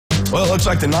Well, it looks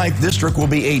like the 9th District will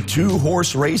be a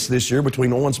two-horse race this year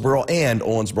between Owensboro and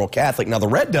Owensboro Catholic. Now, the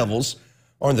Red Devils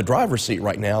are in the driver's seat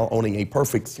right now, owning a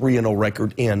perfect 3-0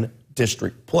 record in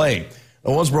district play.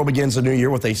 Owensboro begins the new year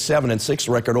with a 7-6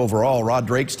 record overall. Rod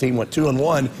Drake's team went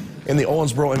 2-1 in the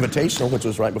Owensboro Invitational, which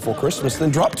was right before Christmas, then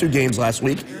dropped 2 games last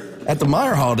week at the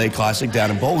Meyer Holiday Classic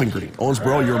down in Bowling Green.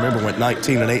 Owensboro, you remember, went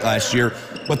 19-8 last year,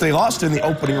 but they lost in the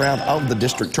opening round of the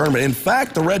district tournament. In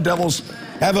fact, the Red Devils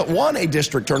haven't won a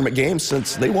district tournament game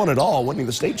since they won it all, winning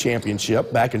the state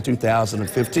championship back in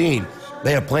 2015.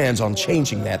 They have plans on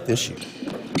changing that this year.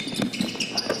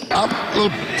 I'm a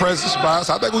little prejudiced biased.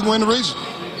 I think we can win the region.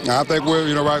 I think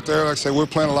we're, right there, like I say, we're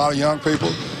playing a lot of young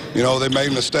people. They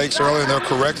made mistakes early, and they're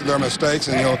correcting their mistakes.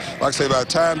 And, like I say, by the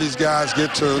time these guys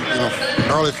get to,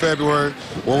 early February,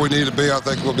 where we need to be, I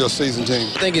think we'll be a seasoned team.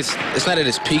 I think it's not at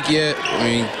its peak yet. I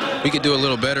mean, we could do a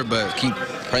little better, but keep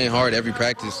praying hard every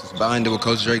practice. It's behind what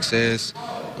Coach Drake says,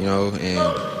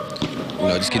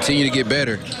 and just continue to get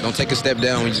better. Don't take a step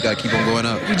down. We just got to keep on going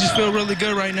up. We just feel really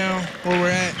good right now where we're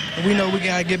at. And we know we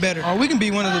got to get better. We can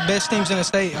be one of the best teams in the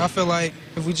state, I feel like,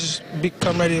 if we just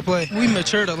come ready to play. We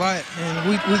matured a lot, and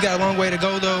we got a long way to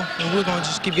go, though, and we're going to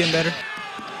just keep getting better.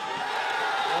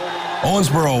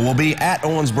 Owensboro will be at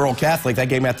Owensboro Catholic. That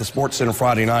game at the Sports Center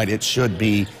Friday night. It should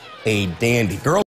be a dandy. Girls